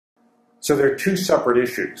So there are two separate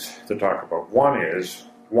issues to talk about. One is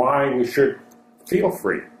why we should feel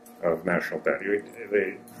free of national debt.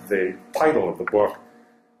 The title of the book,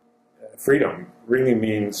 Freedom, really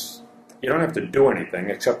means you don't have to do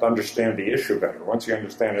anything except understand the issue better. Once you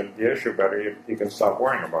understand the issue better, you can stop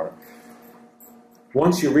worrying about it.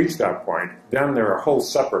 Once you reach that point, then there are a whole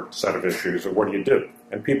separate set of issues of what do you do.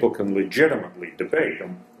 And people can legitimately debate,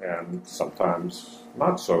 and sometimes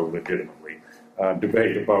not so legitimately,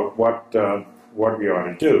 debate about what we ought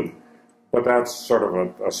to do. But that's sort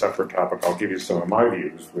of a separate topic. I'll give you some of my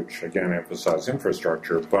views, which again emphasize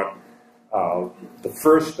infrastructure. But the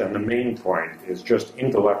first and the main point is just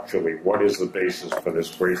intellectually, what is the basis for this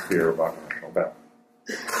great fear about national debt?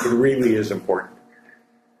 It really is important.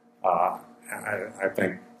 I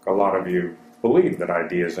think a lot of you believe that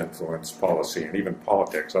ideas influence policy and even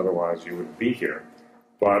politics, otherwise you wouldn't be here.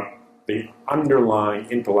 But the underlying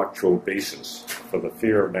intellectual basis for the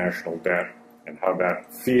fear of national debt and how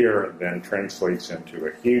that fear then translates into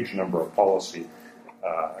a huge number of policy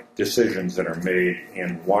decisions that are made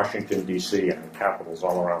in Washington, D.C. and in capitals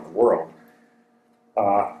all around the world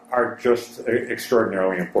are just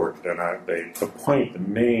extraordinarily important. And the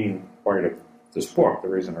main point of this book, the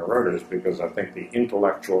reason I wrote it, is because I think the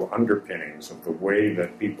intellectual underpinnings of the way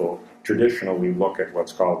that people traditionally look at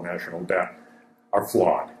what's called national debt are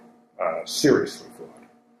flawed, seriously flawed.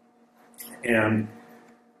 And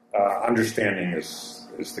understanding is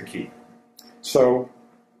the key. So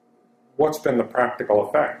what's been the practical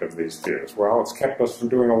effect of these fears? Well, it's kept us from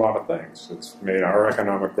doing a lot of things. It's made our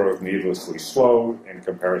economic growth needlessly slow in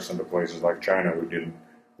comparison to places like China who didn't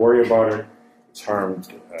worry about it. It's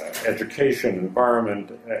harmed education,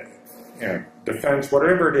 environment, defense,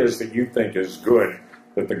 whatever it is that you think is good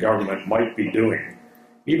that the government might be doing,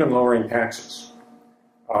 even lowering taxes.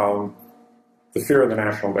 The fear of the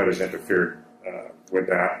national debt has interfered with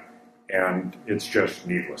that, and it's just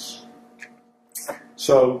needless.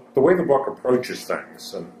 So the way the book approaches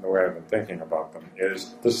things, and the way I've been thinking about them,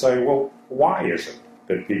 is to say, well, why is it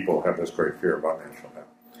that people have this great fear about national debt?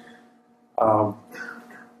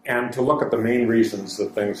 And to look at the main reasons, the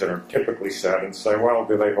things that are typically said, and say, well,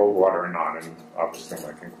 do they hold water or not? And obviously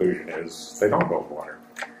my conclusion is they don't hold water.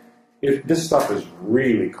 This stuff is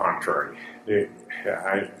really contrary.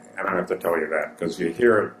 I don't have to tell you that, because you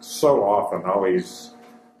hear it so often, all these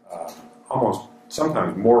almost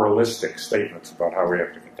sometimes moralistic statements about how we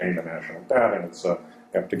have to contain the national debt, and it's we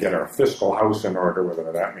have to get our fiscal house in order,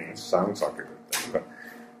 whatever that means. Sounds like a good thing, but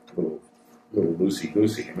a little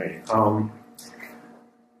loosey-goosey to me.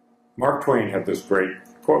 Mark Twain had this great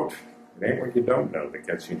quote, "It ain't what you don't know that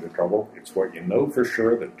gets you into trouble, it's what you know for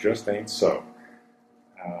sure that just ain't so."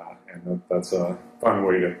 And that's a fun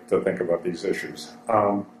way to think about these issues.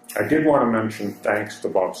 I did want to mention thanks to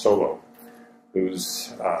Bob Solow,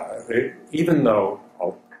 who's, even though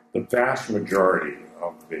the vast majority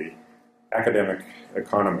of the academic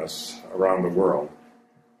economists around the world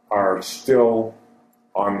are still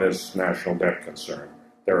on this national debt concern,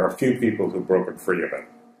 there are a few people who've broken free of it.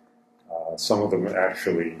 Some of them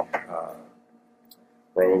actually,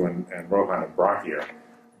 Roland and Rohan and Brock here.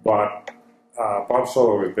 But Bob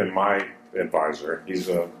Solow has been my advisor. He's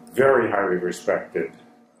a very highly respected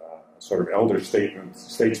sort of elder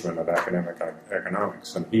statesman of academic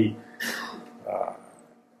economics, and he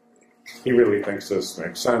really thinks this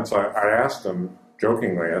makes sense. I asked him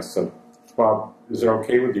jokingly, I said, Bob, is it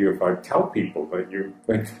okay with you if I tell people that you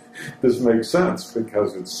think this makes sense,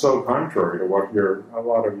 because it's so contrary to what a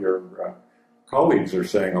lot of your colleagues are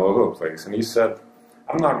saying all over the place? And he said,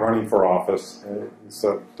 I'm not running for office. And he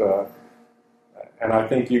said, and I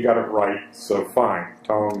think you got it right, so fine.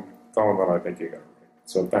 Tell him that I think you got it right.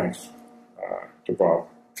 So thanks to Bob.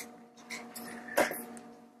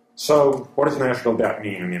 So what does national debt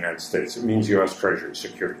mean in the United States? It means U.S. Treasury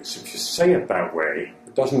securities. If you say it that way,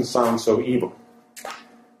 it doesn't sound so evil.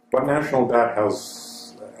 But national debt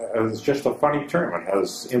is just a funny term. It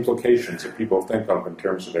has implications that people think of in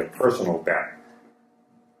terms of their personal debt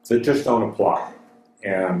that just don't apply.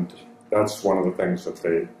 And that's one of the things that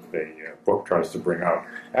the book tries to bring out.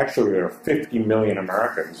 Actually, there are 50 million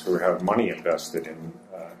Americans who have money invested in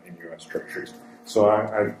U.S. Treasuries. So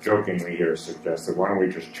I jokingly here suggested, why don't we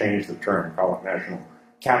just change the term, call it national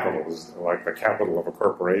capital, like the capital of a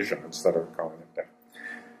corporation, instead of calling it debt.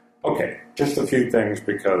 Okay, just a few things,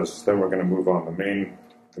 because then we're going to move on.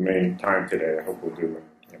 The main time today, I hope we'll do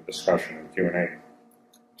a discussion and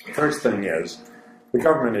Q&A. First thing is, the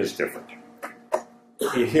government is different.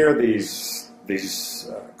 You hear these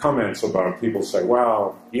comments about people say,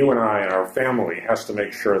 well, you and I and our family has to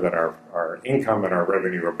make sure that our income and our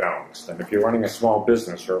revenue are balanced. And if you're running a small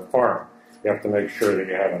business or a farm, You have to make sure that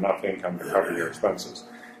you have enough income to cover your expenses.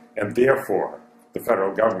 And therefore, the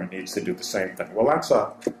federal government needs to do the same thing. Well, that's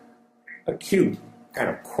a cute, kind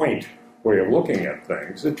of quaint way of looking at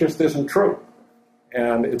things. It just isn't true.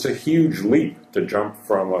 And it's a huge leap to jump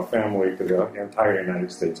from a family to the entire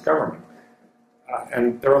United States government.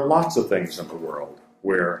 And there are lots of things in the world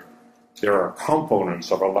where there are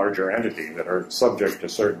components of a larger entity that are subject to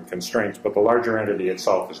certain constraints, but the larger entity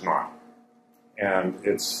itself is not. And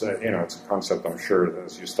it's it's a concept, I'm sure, that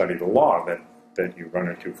as you study the law that you run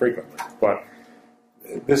into frequently. But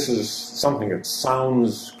this is something that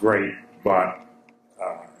sounds great, but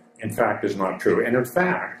in fact is not true. And in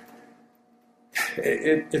fact,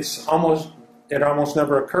 it almost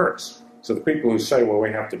never occurs. So the people who say, well,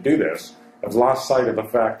 we have to do this, have lost sight of the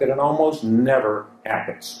fact that it almost never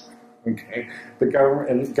happens. Okay, the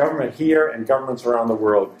government here and governments around the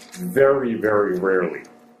world very, very rarely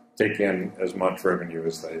take in as much revenue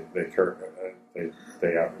as they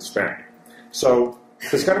spend. So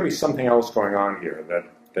there's got to be something else going on here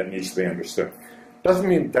that needs to be understood. Doesn't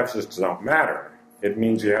mean deficits don't matter. It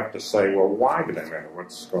means you have to say, well, why do they matter?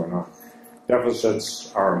 What's going on?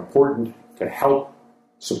 Deficits are important to help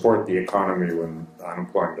support the economy when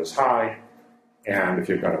unemployment is high, and if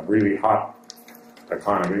you've got a really hot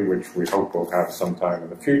economy, which we hope we'll have sometime in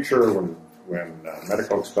the future, when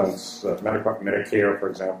medical expense, Medicare, for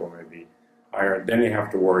example, may be higher, then you have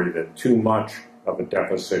to worry that too much of a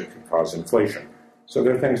deficit could cause inflation. So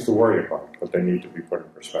there are things to worry about, but they need to be put in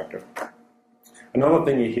perspective. Another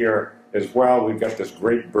thing you hear is, well, we've got this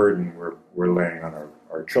great burden we're laying on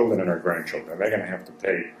our children and our grandchildren. They're going to have to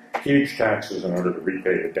pay huge taxes in order to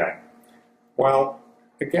repay the debt. Well,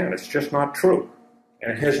 again, it's just not true.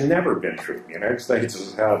 And it has never been true. The United States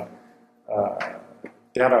has had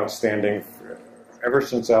debt outstanding ever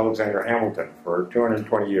since Alexander Hamilton for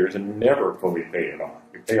 220 years and never fully paid it off.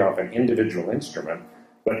 We pay off an individual instrument,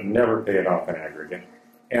 but never pay it off in aggregate.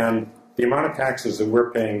 And the amount of taxes that we're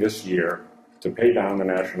paying this year to pay down the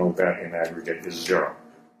national debt in aggregate is zero.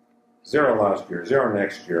 Zero last year, zero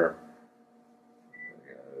next year.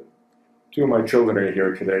 Two of my children are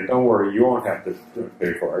here today. Don't worry, you won't have to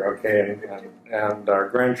pay for it, okay? And our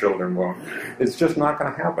grandchildren won't. It's just not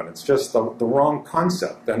going to happen. It's just the wrong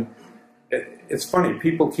concept. And it's funny,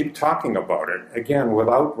 people keep talking about it, again,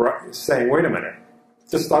 without saying, wait a minute,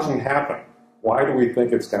 this doesn't happen. Why do we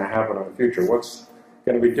think it's going to happen in the future? What's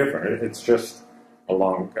going to be different? It's just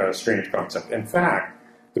a strange concept. In fact,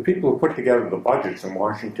 the people who put together the budgets in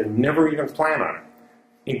Washington never even plan on it,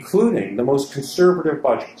 including the most conservative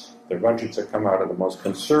budgets. The budgets that come out of the most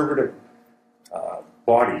conservative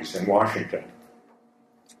bodies in Washington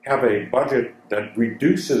have a budget that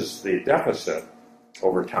reduces the deficit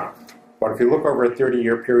over time. But if you look over a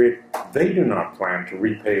 30-year period, they do not plan to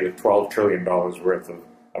repay the $12 trillion worth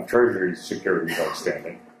of Treasury securities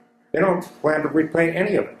outstanding. They don't plan to repay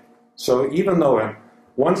any of it. So even though on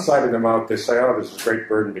one side of their mouth they say, oh, this is a great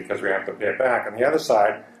burden because we have to pay it back, on the other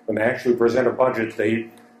side, when they actually present a budget, they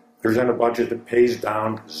present a budget that pays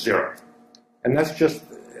down zero. And that's just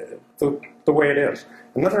the way it is.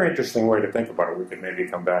 Another interesting way to think about it, we could maybe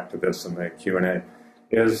come back to this in the Q&A,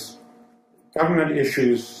 is government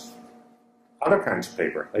issues other kinds of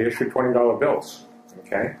paper. They issue $20 bills,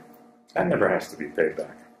 okay? That never has to be paid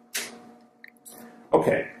back.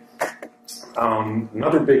 Okay.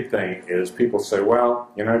 Another big thing is people say,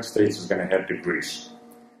 well, the United States is going to head to Greece.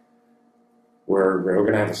 We're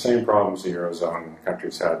going to have the same problems the Eurozone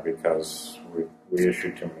countries had because we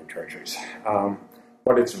issued too many treasuries.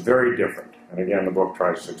 But it's very different. And again, the book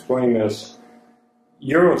tries to explain this.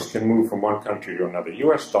 Euros can move from one country to another.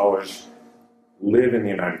 US dollars live in the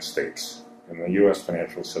United States, in the US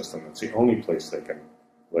financial system. It's the only place they can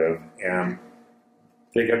live. And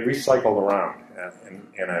they get recycled around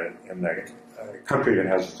in a country that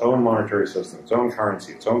has its own monetary system, its own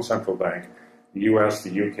currency, its own central bank. The US, the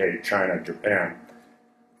UK, China, Japan.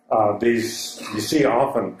 You see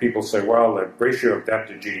often people say, well, the ratio of debt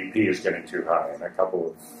to GDP is getting too high. And a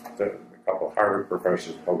couple of Harvard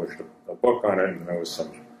professors published a book on it, and there was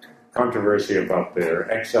some controversy about their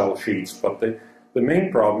Excel sheets. But the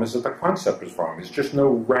main problem is that the concept is wrong. There's just no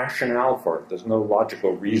rationale for it. There's no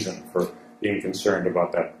logical reason for being concerned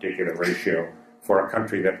about that particular ratio for a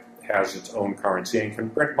country that has its own currency and can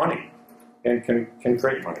print money and can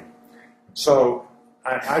create money. So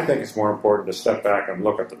I think it's more important to step back and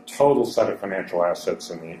look at the total set of financial assets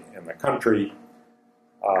in the country,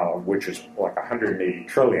 which is like 180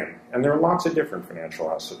 trillion. And there are lots of different financial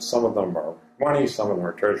assets. Some of them are money, some of them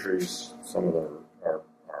are treasuries, some of them are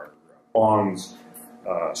bonds,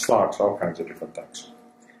 stocks, all kinds of different things.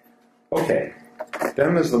 Okay,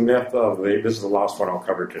 Then there's the myth of this is the last one I'll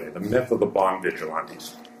cover today, the myth of the bond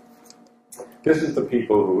vigilantes. This is the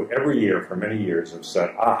people who every year for many years have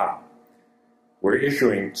said, aha, we're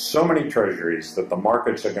issuing so many treasuries that the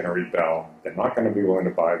markets are going to rebel. They're not going to be willing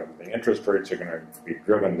to buy them. The interest rates are going to be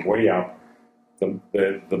driven way up.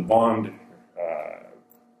 The bond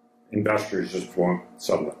investors just won't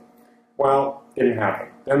sell them. Well, it didn't happen.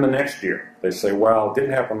 Then the next year, they say, well, it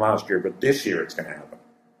didn't happen last year, but this year it's going to happen.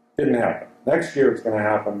 Didn't happen. Next year it's going to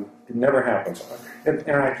happen. It never happens. And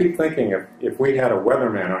I keep thinking if we had a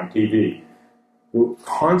weatherman on TV who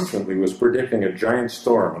constantly was predicting a giant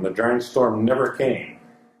storm, and the giant storm never came,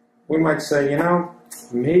 we might say, you know,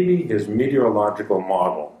 maybe his meteorological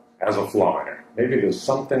model has a flaw in it. Maybe there's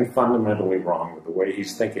something fundamentally wrong with the way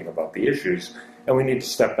he's thinking about the issues, and we need to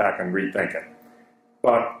step back and rethink it.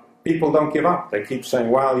 But people don't give up. They keep saying,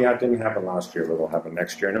 well, yeah, it didn't happen last year, but it'll happen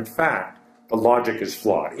next year. And in fact, the logic is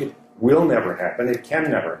flawed. It will never happen. It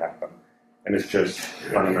can never happen. And it's just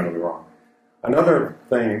fundamentally wrong. Another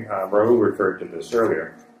thing, Raul referred to this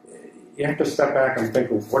earlier, you have to step back and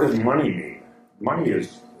think, well, what does money mean? Money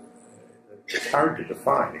is it's hard to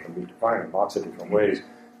define. It can be defined in lots of different ways.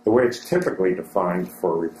 The way it's typically defined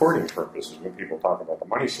for reporting purposes, when people talk about the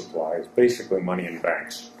money supply, is basically money in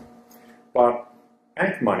banks. But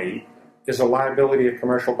bank money is a liability of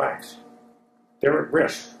commercial banks. They're at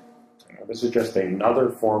risk. You know, this is just another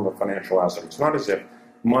form of financial asset. It's not as if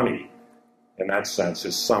money, in that sense,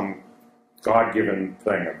 is some God-given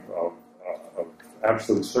thing of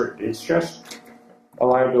absolute certainty. It's just a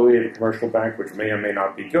liability of a commercial bank which may or may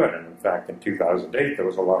not be good. And in fact, in 2008, there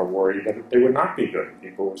was a lot of worry that they would not be good.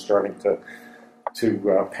 People were starting to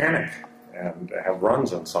panic and have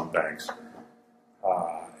runs on some banks.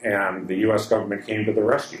 And the U.S. government came to the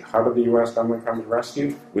rescue. How did the U.S. government come to the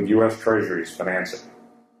rescue? With U.S. Treasuries financing.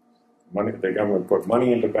 The government put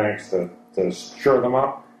money into banks to shore them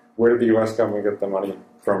up. Where did the U.S. government get the money?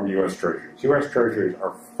 From U.S. Treasuries. U.S. Treasuries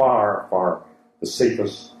are far, far the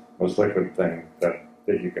safest, most liquid thing that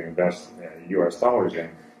you can invest U.S. dollars in,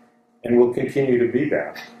 and will continue to be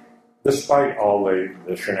that, despite all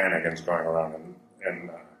the shenanigans going around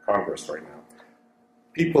in Congress right now.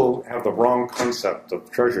 People have the wrong concept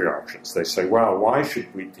of treasury auctions. They say, well, why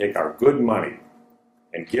should we take our good money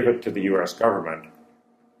and give it to the U.S. government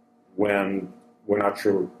when we're not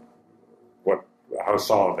sure how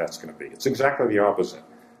solid that's going to be? It's exactly the opposite.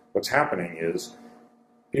 What's happening is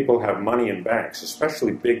people have money in banks,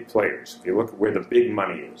 especially big players. If you look at where the big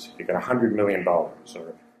money is, if you got $100 million or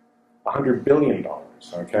 $100 billion,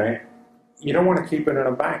 okay, you don't want to keep it in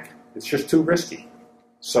a bank. It's just too risky.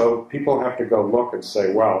 So people have to go look and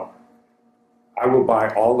say, well, I will buy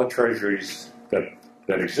all the treasuries that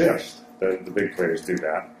exist. The big players do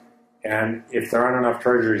that. And if there aren't enough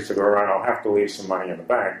treasuries to go around, I'll have to leave some money in the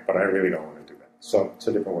bank, but I really don't want to do that. So it's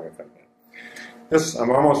a different way of thinking.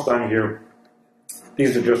 I'm almost done here.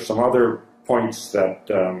 These are just some other points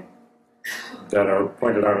that are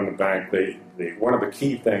pointed out in the bank. One of the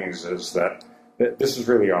key things is that this is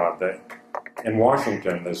really odd, that in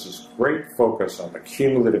Washington, there's this great focus on the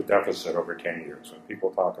cumulative deficit over 10 years. When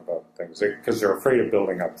people talk about things, because they're afraid of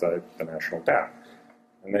building up the national debt.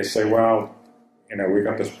 And they say, well, you know, we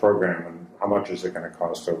got this program, and how much is it going to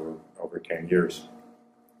cost over 10 years?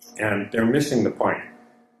 And they're missing the point.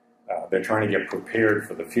 They're trying to get prepared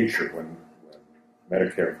for the future when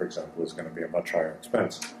Medicare, for example, is going to be a much higher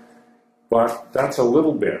expense. But that's a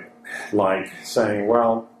little bit like saying,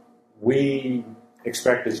 well, we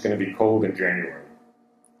expect it's going to be cold in January.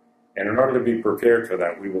 And in order to be prepared for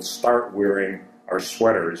that, we will start wearing our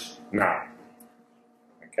sweaters now,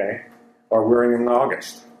 okay? Or wearing them in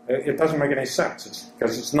August. It doesn't make any sense.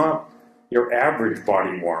 Because it's not your average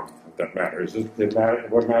body warmth that matters.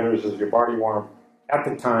 What matters is your body warmth at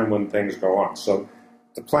the time when things go on. So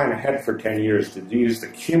to plan ahead for 10 years, to use the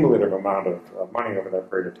cumulative amount of money over that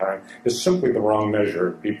period of time is simply the wrong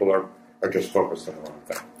measure. People are just focused on the wrong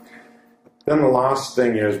thing. Then the last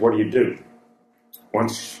thing is, what do you do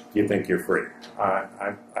once you think you're free?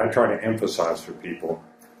 I try to emphasize for people,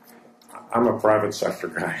 I'm a private sector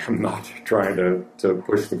guy. I'm not trying to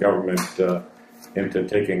push the government into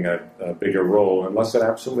taking a bigger role unless it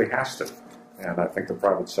absolutely has to. And I think the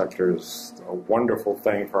private sector is a wonderful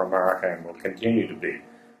thing for America and will continue to be.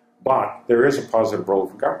 But there is a positive role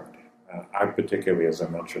for government. I particularly, as I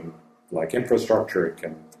mentioned, like infrastructure. It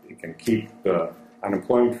can keep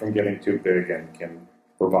unemployment from getting too big and can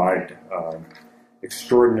provide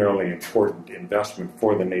extraordinarily important investment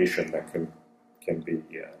for the nation that can be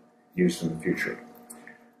used in the future.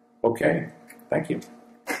 Okay, thank you.